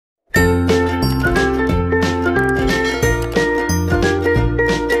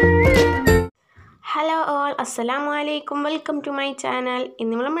Assalamualaikum, welcome to my channel.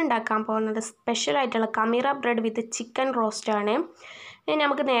 ഇന്ന് നമ്മൾ ഉണ്ടാക്കാൻ പോകുന്നത് സ്പെഷ്യൽ ആയിട്ടുള്ള കമീറ ബ്രെഡ് വിത്ത് ചിക്കൻ റോസ്റ്റ് ആണ്. ഇനി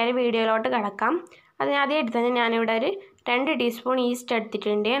നമുക്ക് നേരെ വീഡിയോയിലോട്ട് കടക്കാം. അതിനാദ്യമായിട്ട് തന്നെ ഞാനിവിടെ ഒരു 2 ടീസ്പൂൺ ഈസ്റ്റ്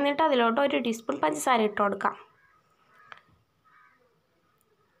എടുത്തിട്ടുണ്ട്. എന്നിട്ട് അതിലോട്ട് 1 ടീസ്പൂൺ പഞ്ചസാര ഇട്ട് കൊടുക്കാം.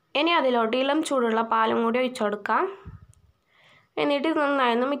 ഇനി അതിലോട്ട് ഇളം ചൂടുള്ള പാലും കൂടി ഒഴിച്ചു കൊടുക്കാം. എന്നിട്ട് ഇത്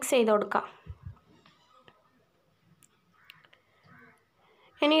നന്നായി ഒന്ന് മിക്സ് ചെയ്ത് കൊടുക്കാം.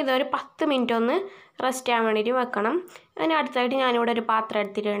 ഇനി ഇതൊരു 10 മിനിറ്റ് ഒന്ന് റെസ്റ്റ് ചെയ്യാൻ വേണ്ടിയിട്ട് വെക്കണം. അതിന് അടുത്തായിട്ട് ഞാനിവിടെ ഒരു പാത്രം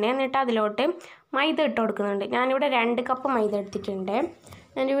എടുത്തിട്ടുണ്ട്. എന്നിട്ട് അതിലോട്ട് മൈദ ഇട്ട് കൊടുക്കുന്നുണ്ട്. ഞാനിവിടെ 2 കപ്പ് മൈദ എടുത്തിട്ടുണ്ട്.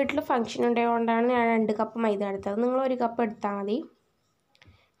 എൻ്റെ വീട്ടിൽ ഫംഗ്ഷൻ ഉണ്ടായതുകൊണ്ടാണ് ഞാൻ 2 കപ്പ് മൈദ എടുത്തത്. നിങ്ങൾ 1 കപ്പ് എടുത്താൽ മതി.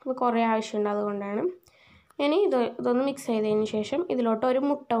 ഇപ്പോൾ കുറേ ആവശ്യമുണ്ട്, അതുകൊണ്ടാണ്. ഇനി ഇതൊന്ന് മിക്സ് ചെയ്തതിന് ശേഷം ഇതിലോട്ട് ഒരു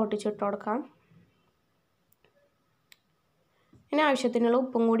മുട്ട പൊട്ടിച്ചിട്ട് കൊടുക്കാം. ഇനി ആവശ്യത്തിനുള്ള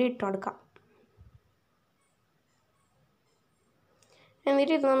ഉപ്പും കൂടി ഇട്ട് കൊടുക്കാം.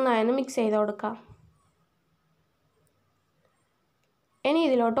 എന്നിട്ട് ഇത് നന്നായി മിക്സ് ചെയ്ത് കൊടുക്കാം. ഇനി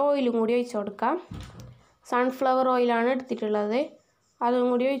ഇതിലോട്ട് ഓയിലും കൂടി ഒഴിച്ച് കൊടുക്കാം. സൺഫ്ലവർ ഓയിലാണ് എടുത്തിട്ടുള്ളത്, അതും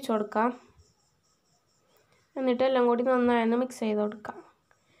കൂടി ഒഴിച്ച് കൊടുക്കാം. എന്നിട്ട് എല്ലാം കൂടി നന്നായി മിക്സ് ചെയ്ത് കൊടുക്കാം.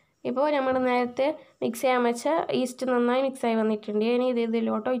 ഇപ്പോൾ നമ്മൾ നേരത്തെ മിക്സ് ചെയ്യാൻ വെച്ച ഈസ്റ്റ് നന്നായി മിക്സ് ആയി വന്നിട്ടുണ്ട്. ഇനി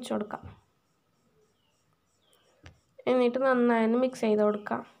ഇതിലോട്ട് ഒഴിച്ച് കൊടുക്കാം. എന്നിട്ട് നന്നായി മിക്സ് ചെയ്ത്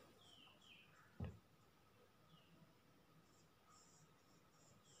കൊടുക്കാം.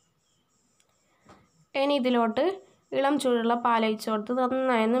 ഇനി ഇതിലോട്ട് ഇളം ചൂടുള്ള പാലൊഴിച്ച് കൊടുത്ത്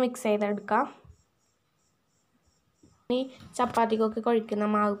നന്നായി മിക്സ് ചെയ്തെടുക്കാം. ഈ ചപ്പാത്തിക്കൊക്കെ കുഴക്കുന്ന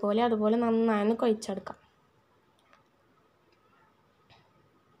മാവ് പോലെ അതുപോലെ നന്നായി കുഴച്ചെടുക്കാം.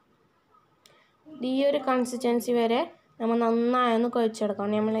 ഈ ഒരു കൺസിസ്റ്റൻസി വരെ നമ്മൾ നന്നായി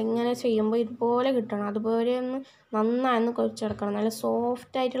കുഴച്ചെടുക്കണം. നമ്മളിങ്ങനെ ചെയ്യുമ്പോൾ ഇതുപോലെ കിട്ടണം. അതുപോലെ നന്നായി കുഴച്ചെടുക്കണം. നല്ല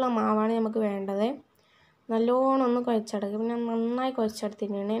സോഫ്റ്റ് ആയിട്ടുള്ള മാവാണ് നമുക്ക് വേണ്ടത്. നല്ലോണം ഒന്ന് കുഴച്ചെടുക്കുക. പിന്നെ നന്നായി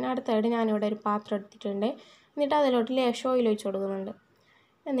കുഴച്ചെടുത്തിട്ടുണ്ട്. ഇനി അടുത്തായിട്ട് ഞാനിവിടെ ഒരു പാത്രം എടുത്തിട്ടുണ്ട്. എന്നിട്ട് അതിലോട്ട് ലേശം ഓയിൽ ഒഴിച്ച് കൊടുക്കുന്നുണ്ട്.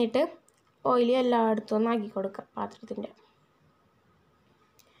 എന്നിട്ട് ഓയിൽ എല്ലായിടത്തും ഒന്ന് ആക്കി കൊടുക്കുക പാത്രത്തിൻ്റെ.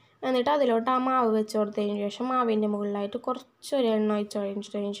 എന്നിട്ട് അതിലോട്ട് ആ മാവ് വെച്ച് കൊടുത്തതിന് ശേഷം മാവിൻ്റെ മുകളിലായിട്ട് കുറച്ചൊരു എണ്ണ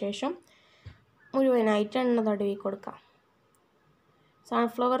ഒഴിച്ചതിന് ശേഷം മുഴുവനായിട്ട് എണ്ണ തടവി കൊടുക്കുക.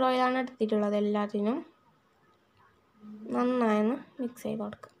 സൺഫ്ലവർ ഓയിലാണ് എടുത്തിട്ടുള്ളത്. എല്ലാത്തിനും നന്നായി മിക്സ് ചെയ്ത്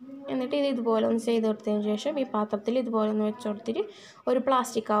കൊടുക്കുക. എന്നിട്ട് ഇതുപോലെ ഒന്ന് ചെയ്ത് കൊടുത്തതിന് ശേഷം ഈ പാത്രത്തിൽ ഇതുപോലെ ഒന്ന് വെച്ച് കൊടുത്തിട്ട് ഒരു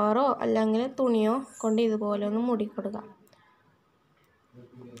പ്ലാസ്റ്റിക് കവറോ അല്ലെങ്കിൽ തുണിയോ കൊണ്ട് ഇതുപോലെ ഒന്ന് മൂടി കൊടുക്കുക.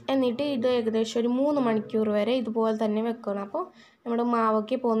 എന്നിട്ട് ഇത് ഏകദേശം ഒരു 3 മണിക്കൂർ വരെ ഇതുപോലെ തന്നെ വെക്കണം. അപ്പോൾ നമ്മുടെ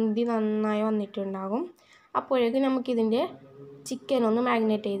മാവൊക്കെ പൊന്തി നന്നായി വന്നിട്ടുണ്ടാകും. അപ്പോഴേക്കും നമുക്കിതിൻ്റെ ചിക്കൻ ഒന്ന്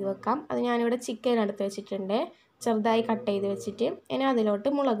മാഗ്നേറ്റ് ചെയ്ത് വെക്കാം. അത് ഞാനിവിടെ ചിക്കൻ എടുത്ത് വെച്ചിട്ടുണ്ട്, ചെറുതായി കട്ട് ചെയ്ത് വെച്ചിട്ട്. ഇനി അതിലോട്ട്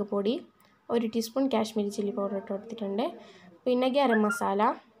മുളക് പൊടി, 1 ടീസ്പൂൺ കാശ്മീരി ചില്ലി പൗഡർ ഇട്ട് കൊടുത്തിട്ടുണ്ട്. പിന്നെ ഗരം മസാല,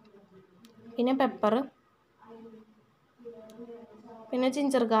 പിന്നെ പെപ്പർ, പിന്നെ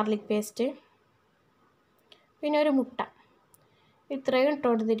ജിഞ്ചർ ഗാർലിക് പേസ്റ്റ്, പിന്നെ ഒരു മുട്ട, ഇത്രയും ഇട്ട്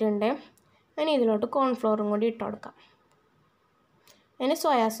കൊടുത്തിട്ടുണ്ട്. ഇനി ഇതിലോട്ട് കോൺഫ്ലോറും കൂടി ഇട്ട് കൊടുക്കാം. ഇനി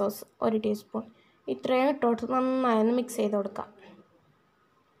സോയാ സോസ് 1 ടീസ്പൂൺ, ഇത്രയും ഇട്ട് കൊടുത്ത് നന്നായി മിക്സ് ചെയ്ത് കൊടുക്കാം.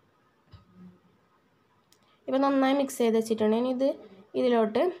 ഇപ്പോൾ നന്നായി മിക്സ് ചെയ്ത് വെച്ചിട്ടുണ്ട്. ഇനി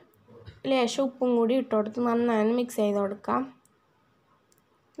ഇതിലോട്ട് ലേശം ഉപ്പും കൂടി ഇട്ട് കൊടുത്ത് നന്നായി മിക്സ് ചെയ്ത് കൊടുക്കാം.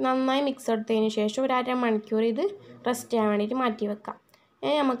 നന്നായി മിക്സ് എടുത്തതിന് ശേഷം ഒരു 1/2 മണിക്കൂർ ഇത് റെസ്റ്റ് ചെയ്യാൻ വേണ്ടിയിട്ട് മാറ്റി വെക്കാം.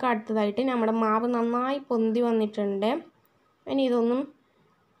 ഇനി നമുക്ക് അടുത്തതായിട്ട് നമ്മുടെ മാവ് നന്നായി പൊന്തി വന്നിട്ടുണ്ട്. ഇനി ഇതൊന്നും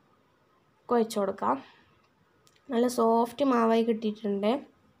കുഴച്ച് കൊടുക്കാം. നല്ല സോഫ്റ്റ് മാവായി കിട്ടിയിട്ടുണ്ട്.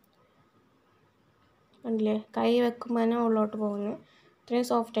 കണ്ടില്ലേ, കൈ വെക്കുമ്പോൾ തന്നെ ഉള്ളോട്ട് പോകുന്നു. ഇത്രയും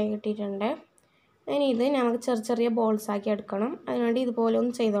സോഫ്റ്റായി കിട്ടിയിട്ടുണ്ട്. ഇനി ഇത് നമുക്ക് ചെറിയ ബോൾസ് ആക്കി എടുക്കണം. അതിനുവേണ്ടി ഇതുപോലെ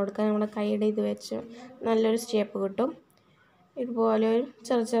ഒന്ന് ചെയ്ത് കൊടുക്കാം. നമ്മുടെ കൈയുടെ ഇത് വെച്ച് നല്ലൊരു ഷേപ്പ് കിട്ടും. ഇതുപോലെ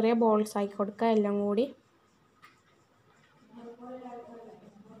ചെറിയ ബോൾസ് ആക്കി കൊടുക്കുക. എല്ലാം കൂടി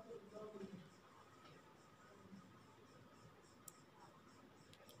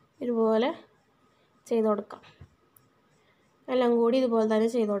ഇതുപോലെ ചെയ്ത് കൊടുക്കാം. എല്ലാം കൂടി ഇതുപോലെ തന്നെ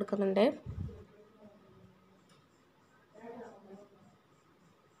ചെയ്ത് കൊടുക്കുന്നുണ്ട്.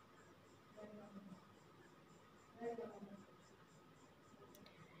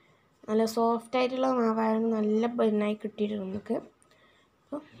 നല്ല സോഫ്റ്റ് ആയിട്ടുള്ള മാവാണ്, നല്ല ബണ്ണായി കിട്ടിയിട്ടുണ്ട് നമുക്ക്.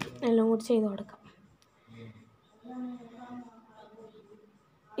 അപ്പോൾ എല്ലാം കൂടി ചെയ്ത് കൊടുക്കാം.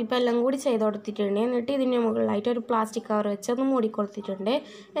 ഇപ്പോൾ എല്ലാം കൂടി ചെയ്ത് കൊടുത്തിട്ടുണ്ട്. എന്നിട്ട് ഇതിന് മുകളിലായിട്ട് ഒരു പ്ലാസ്റ്റിക് കവർ വെച്ച് ഒന്ന് മൂടി കൊടുത്തിട്ടുണ്ട്.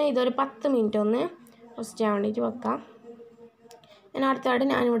 ഇതൊരു 10 മിനിറ്റ് ഒന്ന് റെസ്റ്റ് ചെയ്യാൻ വേണ്ടിയിട്ട് വെക്കാം. അടുത്തായിട്ട്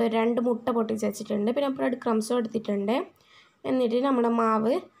ഞാനിവിടെ 2 മുട്ട പൊട്ടിച്ച് വെച്ചിട്ടുണ്ട്. പിന്നെ ബ്രെഡ് ക്രംസും എടുത്തിട്ടുണ്ട്. എന്നിട്ട് നമ്മുടെ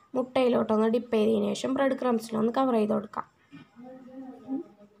മാവ് മുട്ടയിലോട്ടൊന്ന് ഡിപ്പ് ചെയ്തതിന് ശേഷം ബ്രെഡ് ക്രംസിലൊന്ന് കവർ ചെയ്ത് കൊടുക്കാം.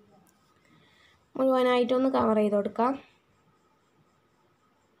 മുഴുവനായിട്ടൊന്ന് കവർ ചെയ്ത് കൊടുക്കാം.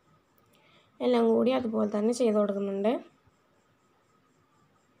 എല്ലാം കൂടി അതുപോലെ തന്നെ ചെയ്ത് കൊടുക്കുന്നുണ്ട്.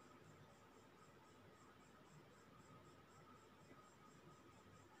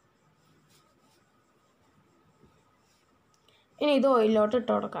 ഇനി ഇത് ഓയിലിലോട്ട്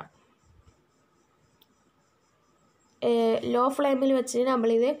ഇട്ട് കൊടുക്കാം. ലോ ഫ്ലെയിമിൽ വെച്ച്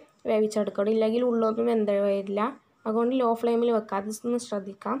നമ്മളിത് വേവിച്ചെടുക്കണം, ഇല്ലെങ്കിൽ ഉള്ളൊന്നും വെന്ത് വരില്ല. അതുകൊണ്ട് ലോ ഫ്ലെയിമിൽ വെക്കാം, അതൊന്ന്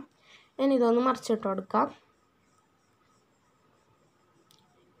ശ്രദ്ധിക്കാം. ഇനി ഇതൊന്ന് മറിച്ചിട്ട് കൊടുക്കാം.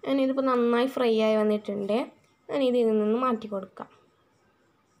 ഇനി ഇതിപ്പോൾ നന്നായി ഫ്രൈ ആയി വന്നിട്ടുണ്ട്. ഇനി ഇതിൽ നിന്ന് മാറ്റി കൊടുക്കാം.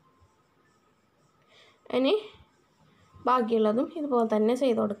 ഇനി ബാക്കിയുള്ളതും ഇതുപോലെ തന്നെ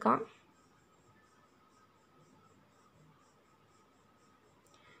ചെയ്ത് കൊടുക്കാം.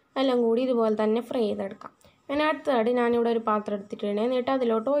 എല്ലാം കൂടി ഇതുപോലെ തന്നെ ഫ്രൈ ചെയ്തെടുക്കാം. ഇനി അടുത്തതായിട്ട് ഞാനിവിടെ ഒരു പാത്രം എടുത്തിട്ടുണ്ട്. എന്നിട്ട്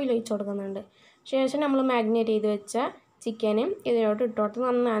അതിലോട്ട് ഓയിൽ ഒഴിച്ച് കൊടുക്കുന്നുണ്ട്. ശേഷം നമ്മൾ മാഗ്നേറ്റ് ചെയ്ത് വെച്ച ചിക്കനും ഇതിലോട്ട് ഇട്ടോട്ട്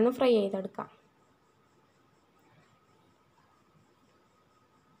നന്നായി ഫ്രൈ ചെയ്തെടുക്കാം.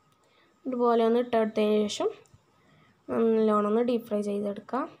 ഇതുപോലെ ഒന്ന് ഇട്ടെടുത്തതിന് ശേഷം നല്ലോണം ഒന്ന് ഡീപ്പ് ഫ്രൈ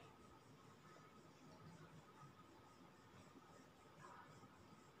ചെയ്തെടുക്കാം.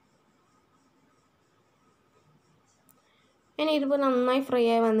 ഇനി ഇതിപ്പോൾ നന്നായി ഫ്രൈ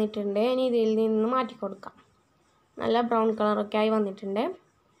ആയി വന്നിട്ടുണ്ട്. ഇനി ഇതിൽ നിന്ന് മാറ്റി കൊടുക്കാം. നല്ല ബ്രൗൺ കളറൊക്കെ ആയി വന്നിട്ടുണ്ട്.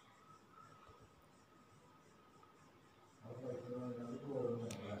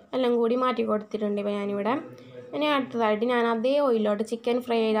 എല്ലാം കൂടി മാറ്റി കൊടുത്തിട്ടുണ്ട് ഇപ്പോൾ ഞാനിവിടെ. ഇനി അടുത്തതായിട്ട് ഞാൻ അതേ ഓയിലോട്ട് ചിക്കൻ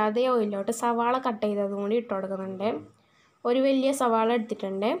ഫ്രൈ ചെയ്ത അതേ ഓയിലോട്ട് സവാള കട്ട് ചെയ്തതും കൂടി ഇട്ട് കൊടുക്കുന്നുണ്ട്. ഒരു വലിയ സവാള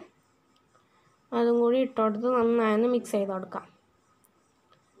എടുത്തിട്ടുണ്ട്, അതും കൂടി ഇട്ടുകൊടുത്ത് നന്നായി മിക്സ് ചെയ്ത് കൊടുക്കാം.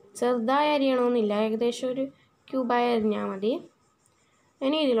 ചെറുതായി അരിയണമെന്നില്ല, ഏകദേശം ഒരു ക്യൂബായി അരിഞ്ഞാൽ മതി.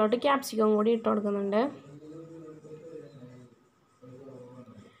 ഇനി ഇതിലോട്ട് ക്യാപ്സിക്കം കൂടി ഇട്ട് കൊടുക്കുന്നുണ്ട്.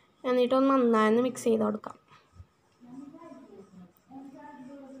 എന്നിട്ടൊന്ന് നന്നായി മിക്സ് ചെയ്ത് കൊടുക്കാം.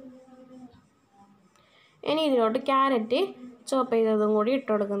 ഇനി ഇതിലോട്ട് ക്യാരറ്റ് ചോപ്പ് ചെയ്തതും കൂടി ഇട്ട്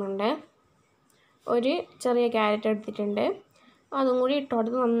കൊടുക്കുന്നുണ്ട്. ഒരു ചെറിയ ക്യാരറ്റ് എടുത്തിട്ടുണ്ട്, അതും കൂടി ഇട്ട്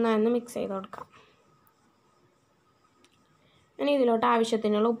കൊടുത്ത് നന്നായി മിക്സ് ചെയ്ത് കൊടുക്കാം. ഇനി ഇതിലോട്ട്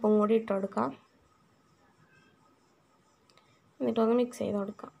ആവശ്യത്തിനുള്ള ഉപ്പും കൂടി ഇട്ട് കൊടുക്കാം. എന്നിട്ടൊന്ന് മിക്സ് ചെയ്ത്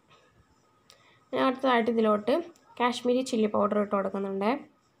കൊടുക്കാം. ഇനി അടുത്തതായിട്ട് ഇതിലോട്ട് കാശ്മീരി ചില്ലി പൗഡർ ഇട്ട് കൊടുക്കുന്നുണ്ട്.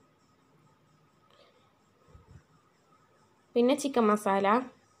 പിന്നെ ചിക്കൻ മസാല,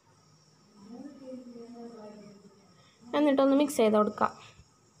 എന്നിട്ടൊന്ന് മിക്സ് ചെയ്ത് കൊടുക്കാം.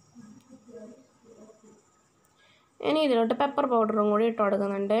 ഇനി ഇതിലോട്ട് പെപ്പർ പൗഡറും കൂടി ഇട്ട്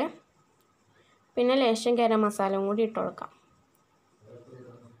കൊടുക്കുന്നുണ്ട്. പിന്നെ ലേശം ഗരം മസാലയും കൂടി ഇട്ട് കൊടുക്കാം.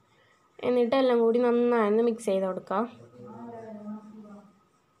 എന്നിട്ട് എല്ലാം കൂടി നന്നായി മിക്സ് ചെയ്ത് കൊടുക്കാം.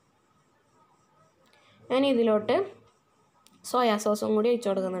 ഇനി ഇതിലോട്ട് സോയാ സോസും കൂടി ഒഴിച്ച്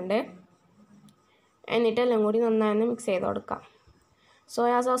കൊടുക്കുന്നുണ്ട്. എന്നിട്ട് എല്ലാം കൂടി നന്നായി മിക്സ് ചെയ്ത് കൊടുക്കാം.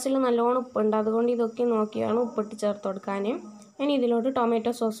 സോയാ സോസിൽ നല്ലോണം ഉപ്പുണ്ട്, അതുകൊണ്ട് ഇതൊക്കെ നോക്കിയാണ് ഉപ്പിട്ട് ചേർത്ത് കൊടുക്കാൻ. ഇനി ഇതിലോട്ട്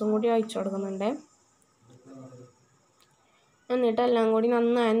ടൊമാറ്റോ സോസും കൂടി ഒഴിച്ച് കൊടുക്കുന്നുണ്ട്. എന്നിട്ട് എല്ലാം കൂടി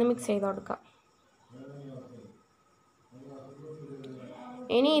നന്നായി മിക്സ് ചെയ്ത് കൊടുക്കാം.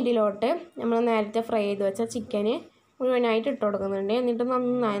 ഇനി ഇതിലോട്ട് നമ്മൾ നേരത്തെ ഫ്രൈ ചെയ്ത് വെച്ച ചിക്കന് മുഴുവനായിട്ട് ഇട്ട് കൊടുക്കുന്നുണ്ട്. എന്നിട്ട്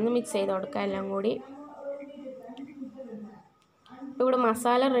നന്നായി മിക്സ് ചെയ്ത് കൊടുക്കുക എല്ലാം കൂടി. ഇവിടെ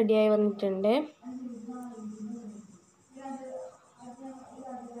മസാല റെഡിയായി വന്നിട്ടുണ്ട്.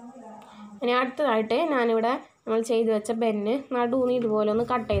 ഇനി അടുത്തതായിട്ട് ഞാനിവിടെ നമ്മൾ ചെയ്ത് വെച്ച ബെന്ന് നടുവിന് ഇതുപോലെ ഒന്ന്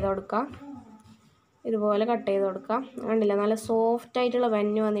കട്ട് ചെയ്ത് കൊടുക്കാം. ഇതുപോലെ കട്ട് ചെയ്ത് കൊടുക്കാം. കണ്ടില്ല, നല്ല സോഫ്റ്റ് ആയിട്ടുള്ള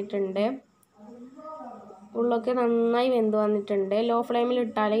ബെന്ന് വന്നിട്ടുണ്ട്. ഉള്ളൊക്കെ നന്നായി വെന്ത് വന്നിട്ടുണ്ട്. ലോ ഫ്ലെയിമിൽ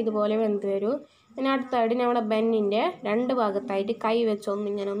ഇട്ടാലേ ഇതുപോലെ വെന്ത് വരൂ. ഇനി അടുത്തായിട്ട് നമ്മുടെ ബെന്നിൻ്റെ രണ്ട് ഭാഗത്തായിട്ട് കൈ വെച്ചൊന്ന്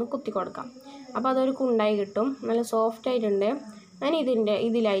ഇങ്ങനെ ഒന്ന് കുത്തി കൊടുക്കാം. അപ്പോൾ അതൊരു കുണ്ടായി കിട്ടും. നല്ല സോഫ്റ്റ് ആയിട്ടുണ്ട്. ഞാൻ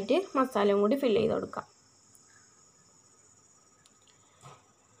ഇതിലായിട്ട് മസാലയും കൂടി ഫില്ല് ചെയ്ത് കൊടുക്കാം.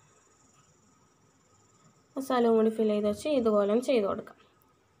 മസാലയും കൂടി ഫില്ല് ചെയ്ത് വെച്ച് ഇതുപോലെ ചെയ്ത് കൊടുക്കാം.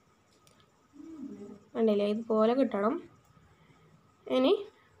 കണ്ടില്ലേ, ഇതുപോലെ കിട്ടണം. ഇനി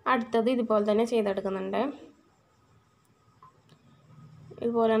അടുത്തത് ഇതുപോലെ തന്നെ ചെയ്തെടുക്കുന്നുണ്ട്.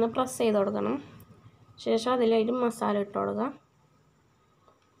 ഇതുപോലെ ഒന്ന് പ്രസ് ചെയ്ത് കൊടുക്കണം. ശേഷം അതിലായിട്ട് മസാല ഇട്ട് കൊടുക്കുക.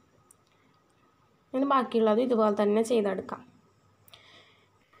 ഇനി ബാക്കിയുള്ളത് ഇതുപോലെ തന്നെ ചെയ്തെടുക്കാം.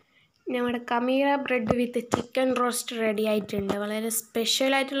 നമ്മുടെ കമീറ bread with chicken roast ready ആയിട്ടുണ്ട്. വളരെ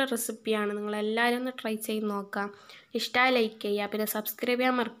സ്പെഷ്യലായിട്ടുള്ള റെസിപ്പിയാണ്. നിങ്ങളെല്ലാവരും ഒന്ന് ട്രൈ ചെയ്ത് നോക്കാം. ഇഷ്ടമായി ലൈക്ക് ചെയ്യുക, പിന്നെ സബ്സ്ക്രൈബ്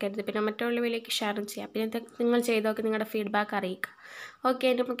ചെയ്യാൻ മറക്കരുത്, പിന്നെ മറ്റുള്ളവരിലേക്ക് ഷെയറും ചെയ്യുക. പിന്നെ നിങ്ങൾ ചെയ്തൊക്കെ നിങ്ങളുടെ ഫീഡ്ബാക്ക് അറിയിക്കുക.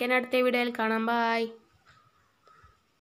 ഓക്കെ, നമുക്ക് അടുത്ത വീഡിയോയിൽ കാണാം. ബൈ.